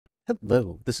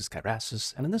Hello, this is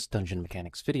Kyrasis, and in this Dungeon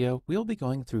Mechanics video, we'll be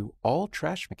going through all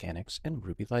trash mechanics in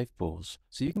Ruby Life Pools,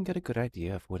 so you can get a good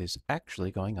idea of what is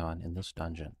actually going on in this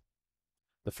dungeon.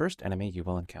 The first enemy you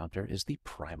will encounter is the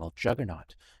Primal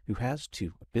Juggernaut, who has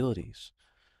two abilities.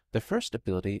 The first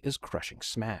ability is Crushing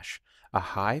Smash, a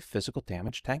high physical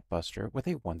damage tank buster with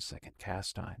a 1-second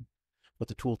cast time. What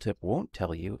the tooltip won't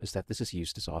tell you is that this is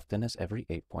used as often as every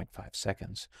 8.5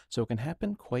 seconds, so it can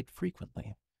happen quite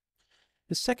frequently.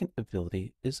 His second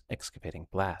ability is Excavating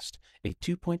Blast, a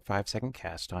 2.5-second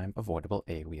cast time avoidable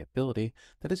AoE ability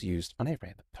that is used on a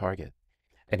random target.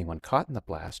 Anyone caught in the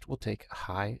blast will take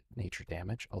high nature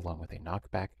damage along with a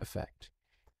knockback effect.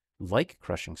 Like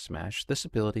Crushing Smash, this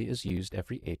ability is used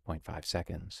every 8.5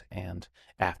 seconds, and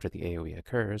after the AoE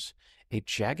occurs, a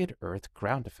Jagged Earth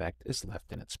ground effect is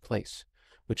left in its place,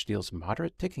 which deals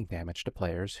moderate ticking damage to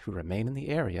players who remain in the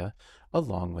area,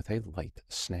 along with a light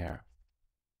snare.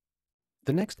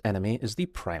 The next enemy is the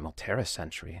Primal Terra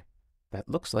Sentry, that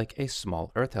looks like a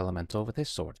small earth elemental with a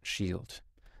sword and shield.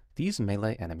 These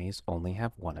melee enemies only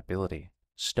have one ability,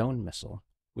 Stone Missile,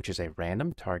 which is a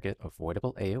random target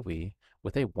avoidable AoE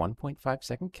with a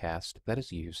 1.5-second cast that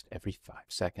is used every 5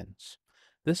 seconds.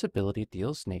 This ability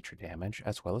deals nature damage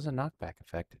as well as a knockback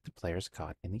effect to players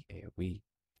caught in the AoE.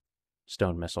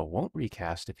 Stone Missile won't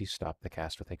recast if you stop the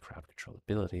cast with a crowd control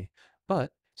ability,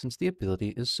 but since the ability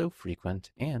is so frequent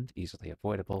and easily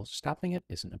avoidable, stopping it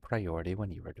isn't a priority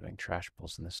when you are doing trash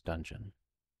pulls in this dungeon.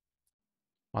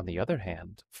 On the other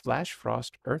hand, Flash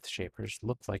Frost Earthshapers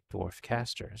look like dwarf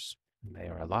casters, and they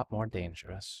are a lot more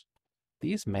dangerous.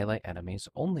 These melee enemies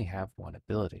only have one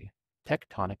ability,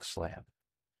 Tectonic Slam.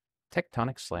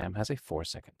 Tectonic Slam has a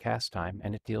 4-second cast time,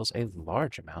 and it deals a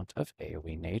large amount of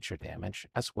AoE nature damage,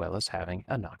 as well as having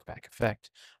a knockback effect,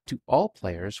 to all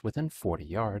players within 40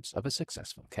 yards of a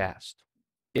successful cast.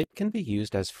 It can be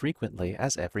used as frequently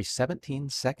as every 17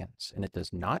 seconds, and it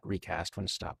does not recast when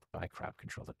stopped by crowd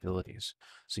control abilities,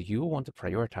 so you will want to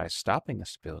prioritize stopping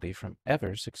this ability from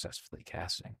ever successfully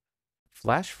casting.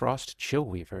 Flash Frost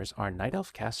Chillweavers are Night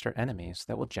Elf caster enemies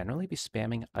that will generally be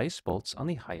spamming Ice Bolts on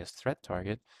the highest threat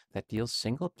target that deals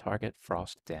single target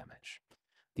frost damage.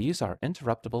 These are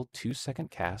interruptible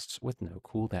 2-second casts with no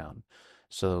cooldown,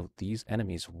 so these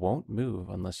enemies won't move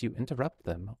unless you interrupt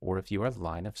them or if you are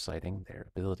line of sighting their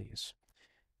abilities.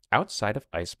 Outside of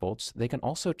Ice Bolts, they can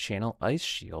also channel Ice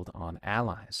Shield on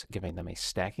allies, giving them a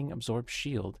stacking absorb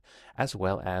shield as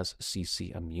well as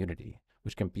CC immunity,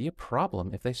 which can be a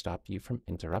problem if they stop you from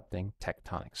interrupting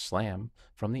Tectonic Slam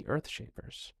from the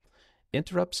Earthshapers.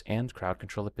 Interrupts and crowd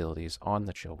control abilities on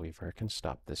the Chillweaver can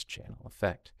stop this channel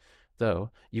effect,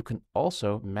 though you can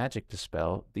also magic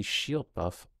dispel the shield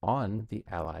buff on the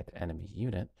allied enemy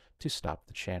unit to stop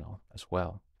the channel as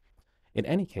well. In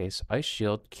any case, Ice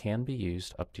Shield can be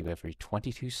used up to every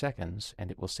 22 seconds,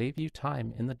 and it will save you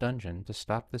time in the dungeon to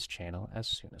stop this channel as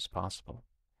soon as possible.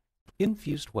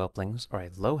 Infused Whelplings are a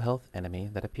low-health enemy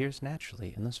that appears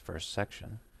naturally in this first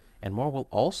section, and more will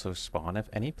also spawn if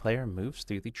any player moves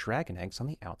through the dragon eggs on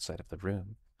the outside of the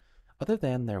room. Other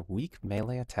than their weak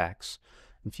melee attacks,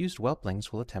 Infused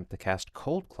Whelplings will attempt to cast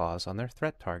Cold Claws on their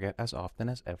threat target as often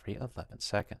as every 11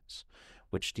 seconds,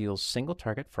 which deals single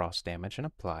target frost damage and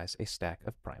applies a stack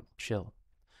of Primal Chill.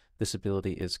 This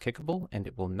ability is kickable, and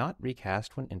it will not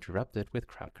recast when interrupted with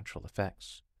crowd control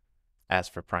effects. As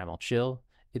for Primal Chill,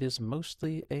 it is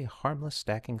mostly a harmless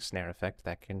stacking snare effect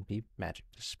that can be magic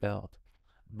dispelled.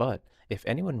 But if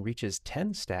anyone reaches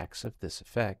 10 stacks of this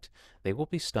effect, they will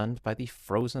be stunned by the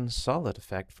Frozen Solid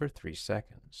effect for 3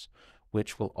 seconds,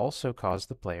 which will also cause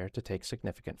the player to take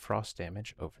significant frost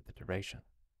damage over the duration.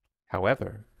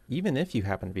 However, even if you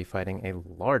happen to be fighting a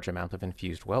large amount of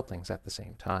infused whelplings at the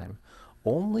same time,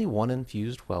 only one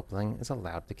infused whelpling is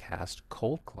allowed to cast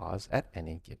Cold Claws at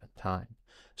any given time,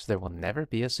 so there will never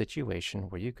be a situation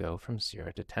where you go from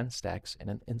 0 to 10 stacks in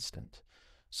an instant.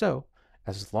 So,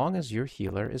 as long as your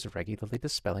healer is regularly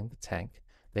dispelling the tank,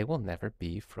 they will never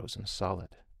be frozen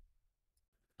solid.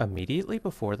 Immediately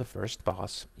before the first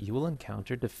boss, you will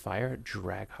encounter Defire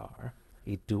Draghar,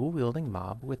 a dual-wielding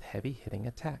mob with heavy-hitting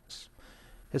attacks.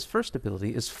 His first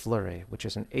ability is Flurry, which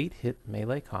is an 8-hit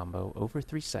melee combo over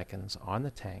 3 seconds on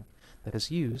the tank that is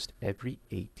used every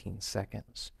 18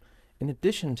 seconds. In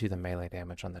addition to the melee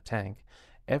damage on the tank,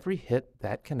 every hit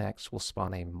that connects will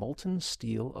spawn a Molten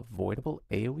Steel avoidable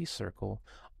AoE circle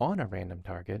on a random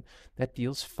target that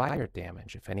deals fire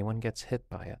damage if anyone gets hit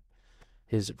by it.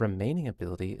 His remaining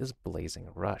ability is Blazing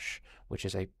Rush, which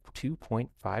is a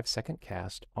 2.5-second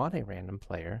cast on a random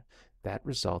player that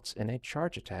results in a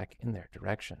charge attack in their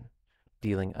direction,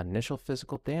 dealing initial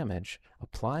physical damage,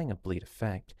 applying a bleed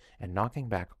effect, and knocking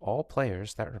back all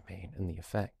players that remain in the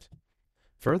effect.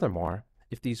 Furthermore,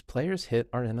 if these players hit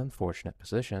are in unfortunate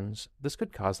positions, this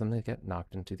could cause them to get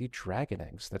knocked into the dragon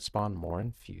eggs that spawn more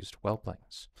infused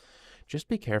whelplings. Just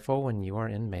be careful when you are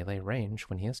in melee range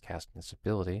when he is casting this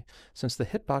ability, since the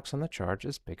hitbox on the charge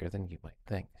is bigger than you might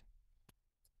think.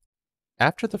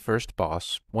 After the first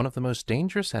boss, one of the most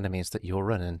dangerous enemies that you'll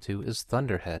run into is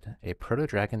Thunderhead, a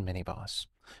Proto-Dragon mini-boss.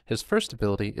 His first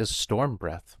ability is Storm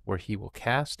Breath, where he will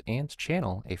cast and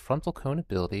channel a frontal cone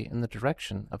ability in the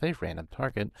direction of a random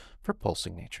target for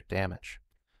pulsing nature damage.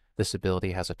 This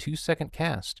ability has a 2-second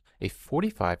cast, a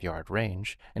 45-yard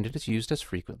range, and it is used as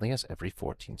frequently as every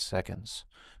 14 seconds.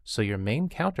 So your main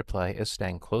counterplay is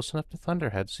staying close enough to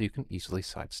Thunderhead so you can easily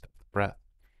sidestep the breath.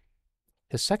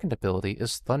 His second ability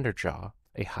is Thunderjaw,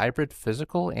 a hybrid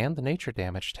physical and nature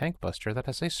damage tank buster that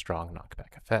has a strong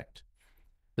knockback effect.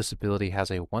 This ability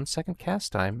has a 1-second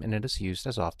cast time and it is used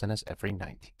as often as every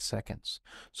 19 seconds,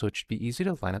 so it should be easy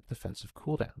to line up defensive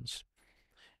cooldowns.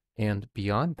 And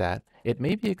beyond that, it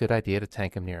may be a good idea to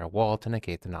tank him near a wall to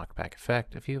negate the knockback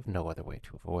effect if you have no other way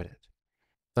to avoid it.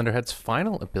 Thunderhead's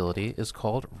final ability is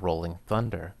called Rolling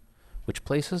Thunder, which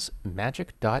places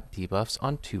magic dot debuffs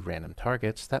on 2 random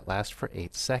targets that last for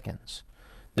 8 seconds.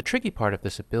 The tricky part of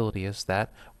this ability is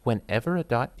that whenever a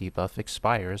dot debuff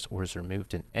expires or is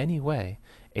removed in any way,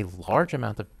 a large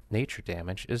amount of nature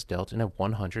damage is dealt in a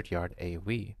 100-yard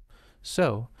AoE.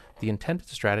 So, the intended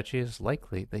strategy is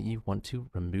likely that you want to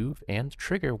remove and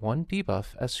trigger one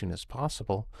debuff as soon as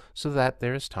possible so that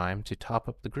there is time to top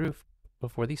up the groove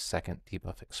before the second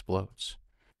debuff explodes.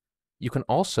 You can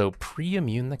also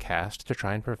pre-immune the cast to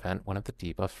try and prevent one of the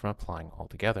debuffs from applying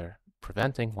altogether,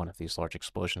 preventing one of these large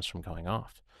explosions from going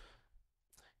off.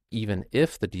 Even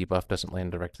if the debuff doesn't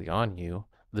land directly on you,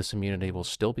 this immunity will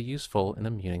still be useful in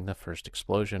immuning the first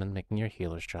explosion and making your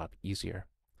healer's job easier.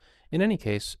 In any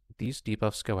case, these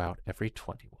debuffs go out every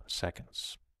 21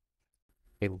 seconds.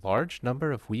 A large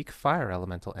number of weak fire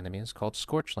elemental enemies called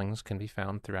Scorchlings can be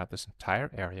found throughout this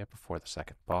entire area before the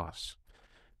second boss.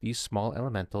 These small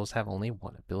elementals have only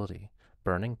one ability,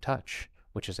 Burning Touch,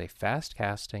 which is a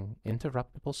fast-casting,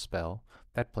 interruptible spell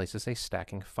that places a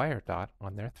stacking fire dot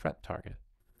on their threat target.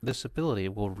 This ability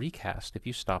will recast if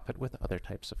you stop it with other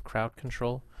types of crowd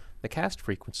control. The cast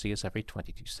frequency is every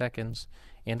 22 seconds,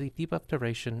 and the debuff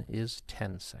duration is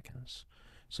 10 seconds.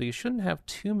 So you shouldn't have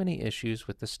too many issues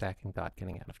with the stacking dot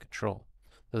getting out of control,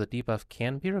 though the debuff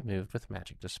can be removed with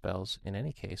magic dispels in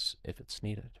any case if it's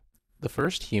needed. The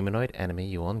first humanoid enemy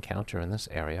you will encounter in this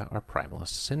area are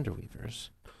Primalist Cinderweavers.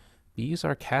 These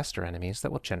are caster enemies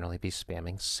that will generally be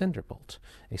spamming Cinderbolt,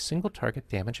 a single target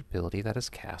damage ability that is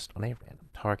cast on a random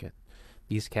target.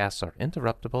 These casts are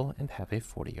interruptible and have a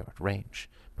 40-yard range,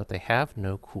 but they have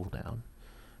no cooldown.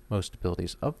 Most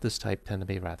abilities of this type tend to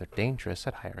be rather dangerous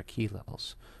at higher key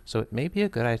levels, so it may be a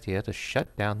good idea to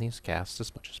shut down these casts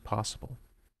as much as possible.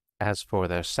 As for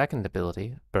their second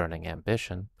ability, Burning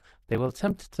Ambition, they will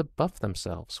attempt to buff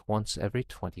themselves once every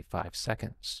 25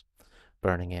 seconds.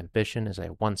 Burning Ambition is a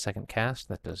 1-second cast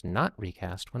that does not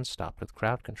recast when stopped with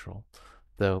crowd control,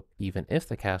 though even if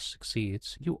the cast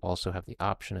succeeds, you also have the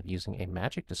option of using a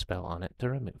magic dispel on it to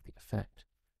remove the effect.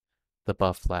 The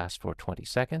buff lasts for 20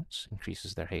 seconds,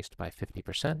 increases their haste by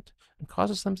 50%, and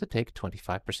causes them to take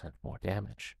 25% more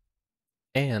damage.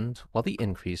 And, while the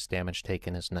increased damage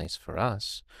taken is nice for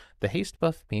us, the haste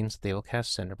buff means they will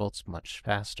cast Cinderbolts much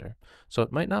faster, so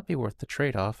it might not be worth the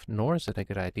trade-off, nor is it a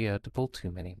good idea to pull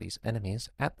too many of these enemies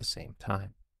at the same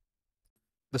time.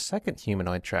 The second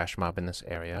humanoid trash mob in this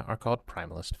area are called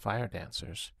Primalist Fire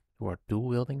Dancers, who are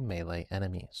dual-wielding melee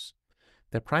enemies.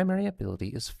 Their primary ability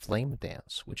is Flame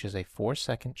Dance, which is a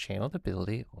 4-second channeled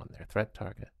ability on their threat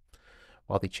target.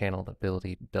 While the channeled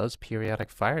ability does periodic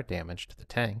fire damage to the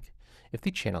tank, if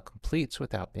the channel completes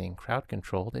without being crowd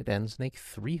controlled, it ends in a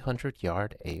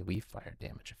 300-yard AoE fire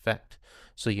damage effect,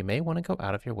 so you may want to go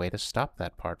out of your way to stop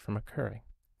that part from occurring.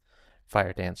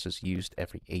 Fire Dance is used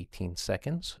every 18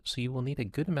 seconds, so you will need a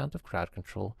good amount of crowd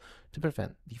control to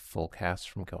prevent the full cast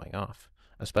from going off,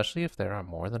 especially if there are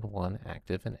more than one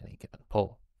active in any given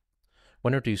pull.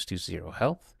 When reduced to 0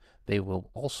 health, they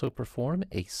will also perform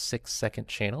a 6-second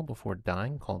channel before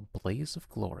dying called Blaze of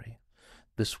Glory.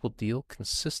 This will deal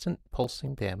consistent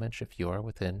pulsing damage if you are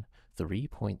within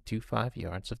 3.25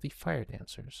 yards of the Fire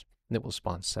Dancers, and it will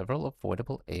spawn several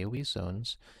avoidable AoE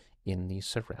zones in the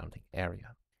surrounding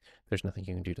area. There's nothing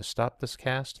you can do to stop this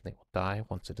cast, and they will die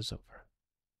once it is over.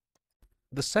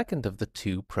 The second of the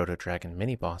 2 Proto-Dragon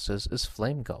mini-bosses is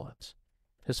Flame Gullet.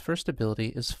 His first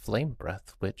ability is Flame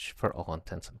Breath, which, for all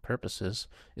intents and purposes,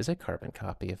 is a carbon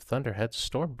copy of Thunderhead's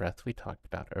Storm Breath we talked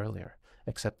about earlier,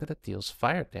 except that it deals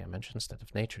fire damage instead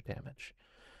of nature damage.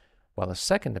 while the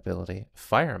second ability,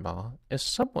 Fire Maw, is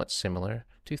somewhat similar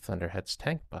to Thunderhead's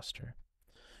Tank Buster,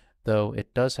 though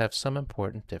it does have some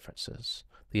important differences.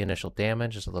 The initial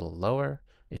damage is a little lower,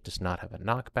 it does not have a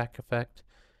knockback effect,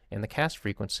 and the cast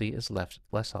frequency is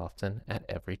less often at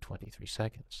every 23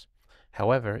 seconds.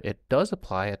 However, it does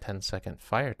apply a 10-second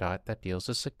fire dot that deals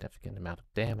a significant amount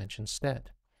of damage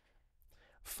instead.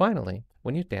 Finally,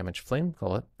 when you damage Flame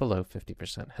Gullet below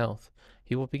 50% health,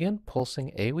 he will begin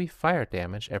pulsing AoE fire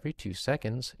damage every 2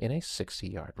 seconds in a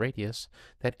 60-yard radius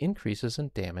that increases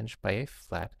in damage by a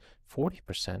flat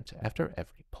 40% after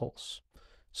every pulse.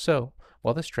 So,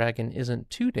 while this dragon isn't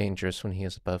too dangerous when he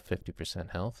is above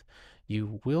 50% health,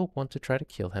 you will want to try to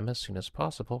kill him as soon as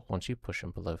possible once you push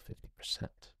him below 50%.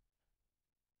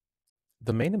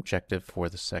 The main objective for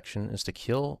this section is to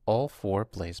kill all 4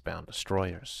 Blazebound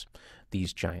Destroyers.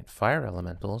 These giant fire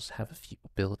elementals have a few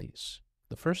abilities,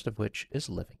 the first of which is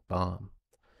Living Bomb.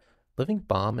 Living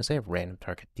Bomb is a random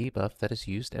target debuff that is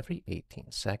used every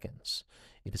 18 seconds.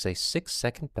 It is a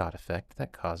 6-second dot effect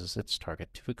that causes its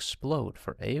target to explode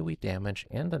for AoE damage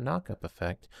and a knock-up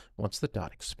effect once the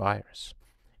dot expires.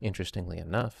 Interestingly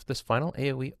enough, this final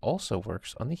AoE also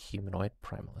works on the humanoid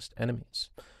primalist enemies.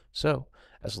 So,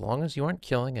 as long as you aren't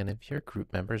killing any of your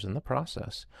group members in the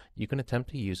process, you can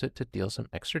attempt to use it to deal some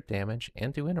extra damage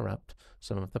and to interrupt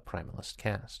some of the primalist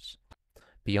casts.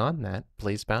 Beyond that,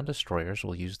 Blazebound Destroyers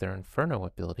will use their Inferno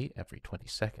ability every 20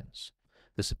 seconds.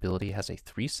 This ability has a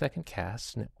 3-second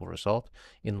cast and it will result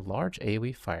in large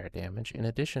AoE fire damage in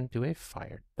addition to a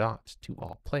fire dot to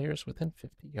all players within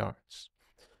 50 yards.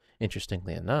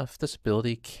 Interestingly enough, this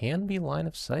ability can be line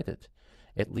of sighted,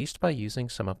 at least by using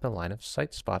some of the line of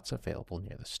sight spots available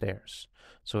near the stairs.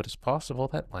 So it is possible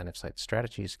that line of sight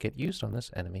strategies get used on this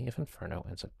enemy if Inferno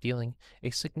ends up dealing a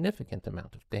significant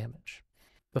amount of damage.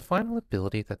 The final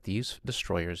ability that these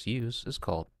destroyers use is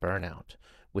called Burnout,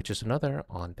 which is another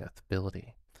on-death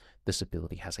ability. This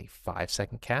ability has a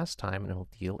 5-second cast time and will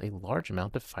deal a large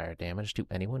amount of fire damage to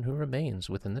anyone who remains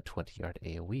within the 20-yard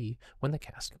AoE when the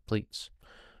cast completes.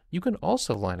 You can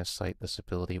also line of sight this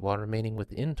ability while remaining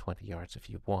within 20 yards if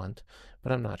you want,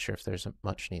 but I'm not sure if there's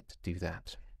much need to do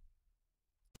that.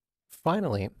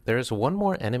 Finally, there is one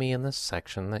more enemy in this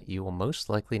section that you will most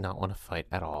likely not want to fight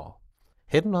at all.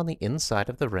 Hidden on the inside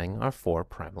of the ring are 4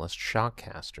 Primalist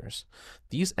Shockcasters.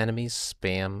 These enemies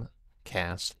spam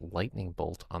cast Lightning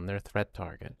Bolt on their threat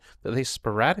target, though they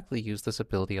sporadically use this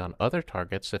ability on other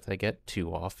targets if they get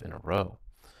 2 off in a row.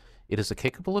 It is a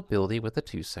kickable ability with a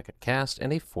 2-second cast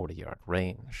and a 40-yard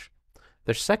range.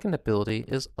 Their second ability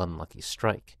is Unlucky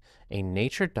Strike, a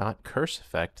nature dot curse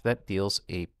effect that deals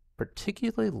a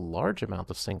particularly large amount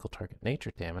of single target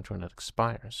nature damage when it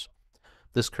expires.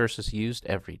 This curse is used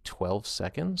every 12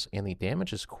 seconds, and the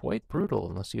damage is quite brutal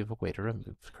unless you have a way to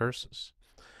remove curses.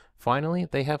 Finally,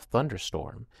 they have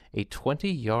Thunderstorm, a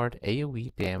 20-yard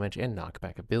AoE damage and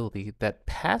knockback ability that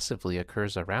passively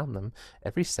occurs around them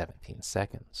every 17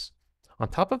 seconds. On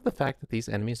top of the fact that these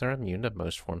enemies are immune to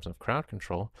most forms of crowd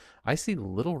control, I see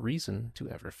little reason to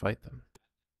ever fight them.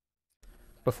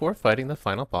 Before fighting the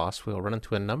final boss, we will run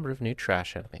into a number of new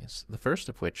trash enemies, the first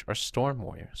of which are Storm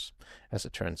Warriors. As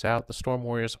it turns out, the Storm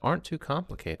Warriors aren't too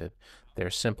complicated. They're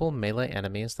simple melee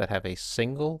enemies that have a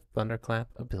single Thunderclap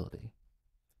ability.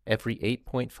 Every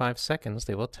 8.5 seconds,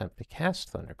 they will attempt to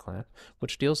cast Thunderclap,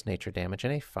 which deals nature damage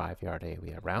in a 5-yard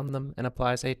AoE around them and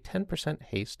applies a 10%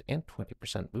 haste and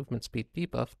 20% movement speed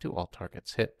debuff to all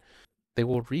targets hit. They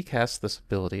will recast this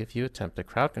ability if you attempt to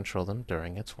crowd control them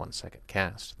during its 1-second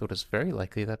cast, though it is very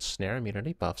likely that snare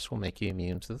immunity buffs will make you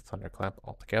immune to the Thunderclap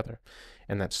altogether,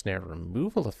 and that snare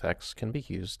removal effects can be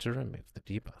used to remove the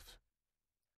debuff.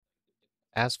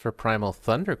 As for Primal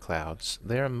Thunderclouds,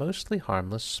 they are mostly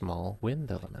harmless small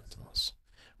wind elementals.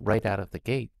 Right out of the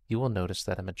gate, you will notice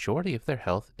that a majority of their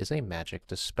health is a magic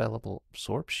dispellable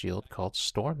absorb shield called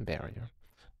Storm Barrier.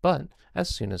 But as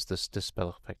soon as this dispel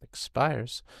effect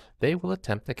expires, they will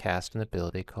attempt to cast an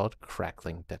ability called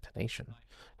Crackling Detonation.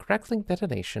 Crackling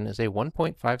Detonation is a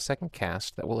 1.5-second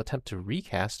cast that will attempt to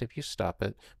recast if you stop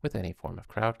it with any form of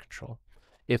crowd control.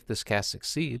 If this cast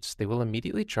succeeds, they will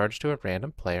immediately charge to a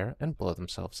random player and blow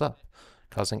themselves up,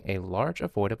 causing a large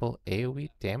avoidable AoE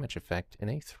damage effect in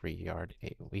a 3-yard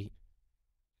AoE.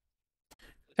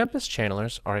 Tempest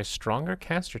Channelers are a stronger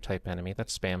caster type enemy that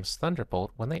spams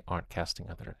Thunderbolt when they aren't casting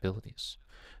other abilities.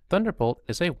 Thunderbolt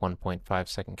is a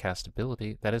 1.5-second cast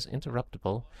ability that is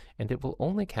interruptible, and it will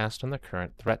only cast on the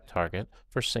current threat target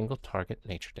for single target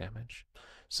nature damage.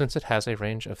 Since it has a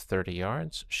range of 30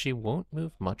 yards, she won't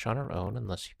move much on her own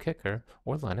unless you kick her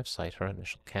or line of sight her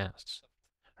initial casts.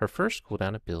 Her first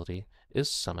cooldown ability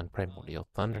is Summon Primordial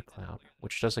Thundercloud,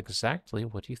 which does exactly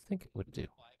what you think it would do.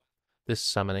 This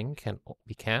summoning can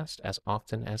be cast as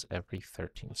often as every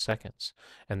 13 seconds,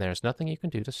 and there is nothing you can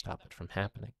do to stop it from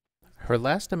happening. Her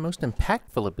last and most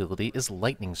impactful ability is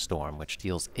Lightning Storm, which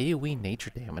deals AoE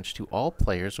nature damage to all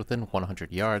players within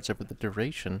 100 yards over the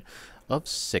duration of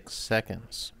 6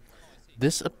 seconds.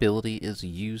 This ability is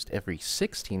used every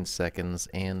 16 seconds,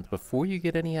 and before you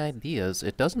get any ideas,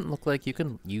 it doesn't look like you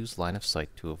can use line of sight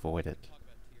to avoid it.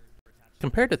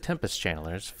 Compared to Tempest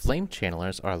Channelers, Flame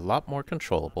Channelers are a lot more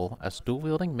controllable as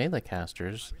dual-wielding melee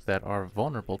casters that are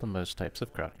vulnerable to most types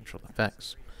of crowd control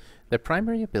effects. Their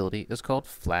primary ability is called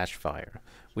Flash Fire,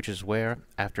 which is where,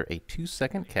 after a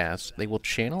 2-second cast, they will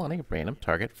channel on a random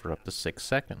target for up to 6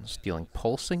 seconds, dealing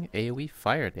pulsing AoE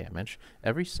fire damage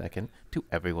every second to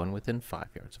everyone within 5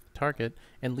 yards of the target,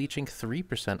 and leeching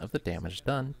 3% of the damage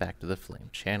done back to the Flame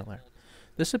Channeler.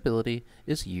 This ability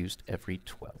is used every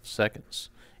 12 seconds,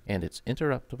 and it's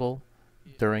interruptible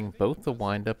during both the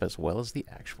windup as well as the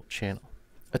actual channel.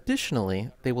 Additionally,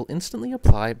 they will instantly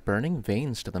apply Burning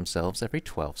Veins to themselves every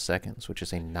 12 seconds, which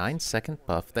is a 9-second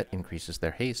buff that increases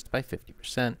their haste by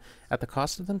 50% at the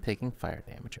cost of them taking fire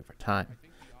damage over time.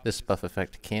 This buff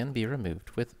effect can be removed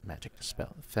with Magic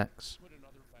Dispel effects.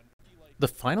 The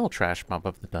final trash mob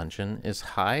of the dungeon is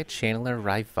High Channeler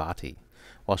Raivati.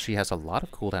 While she has a lot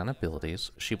of cooldown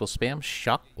abilities, she will spam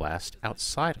Shock Blast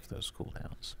outside of those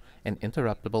cooldowns, an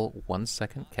interruptible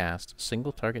 1-second cast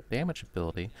single target damage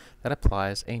ability that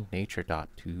applies a nature dot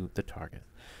to the target.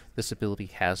 This ability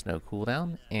has no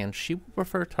cooldown, and she will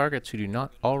prefer targets who do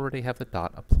not already have the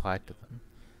dot applied to them.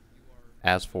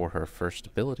 As for her first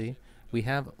ability, we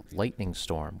have Lightning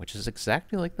Storm, which is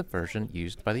exactly like the version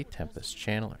used by the Tempest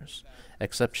Channelers,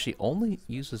 except she only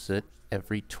uses it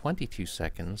every 22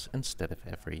 seconds instead of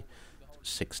every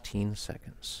 16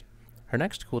 seconds. Her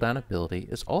next cooldown ability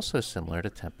is also similar to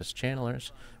Tempest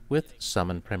Channelers, with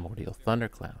Summon Primordial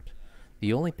Thundercloud.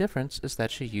 The only difference is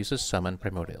that she uses Summon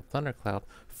Primordial Thundercloud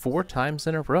 4 times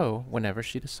in a row whenever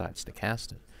she decides to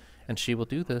cast it, and she will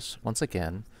do this once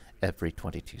again every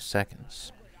 22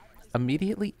 seconds.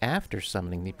 Immediately after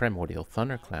summoning the Primordial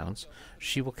Thunderclouds,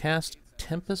 she will cast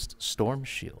Tempest Storm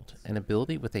Shield, an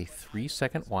ability with a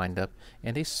 3-second windup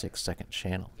and a 6-second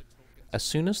channel. As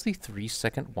soon as the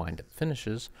 3-second windup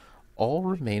finishes, all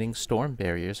remaining storm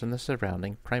barriers in the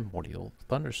surrounding primordial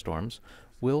thunderstorms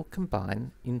will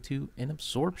combine into an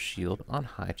Absorb Shield on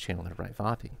High Channeler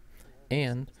Raivati.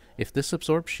 And if this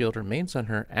Absorb Shield remains on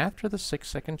her after the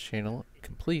 6-second channel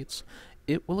completes,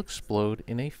 it will explode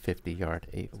in a 50-yard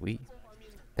AoE.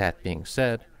 That being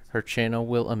said, her channel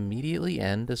will immediately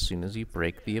end as soon as you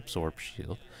break the Absorb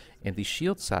Shield, and the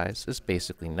shield size is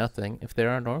basically nothing if there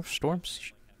are no storm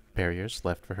barriers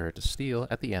left for her to steal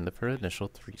at the end of her initial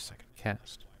 3-second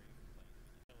cast.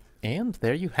 And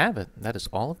there you have it. That is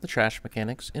all of the trash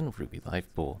mechanics in Ruby Life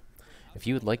Pool. If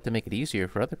you would like to make it easier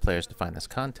for other players to find this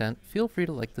content, feel free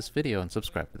to like this video and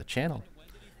subscribe to the channel.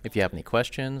 If you have any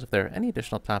questions, if there are any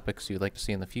additional topics you'd like to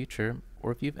see in the future,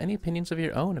 or if you have any opinions of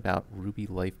your own about Ruby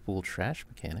Life Pool trash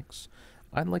mechanics,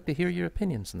 I'd like to hear your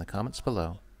opinions in the comments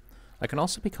below. I can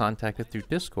also be contacted through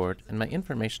Discord, and my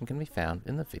information can be found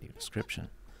in the video description.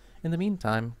 In the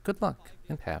meantime, good luck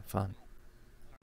and have fun.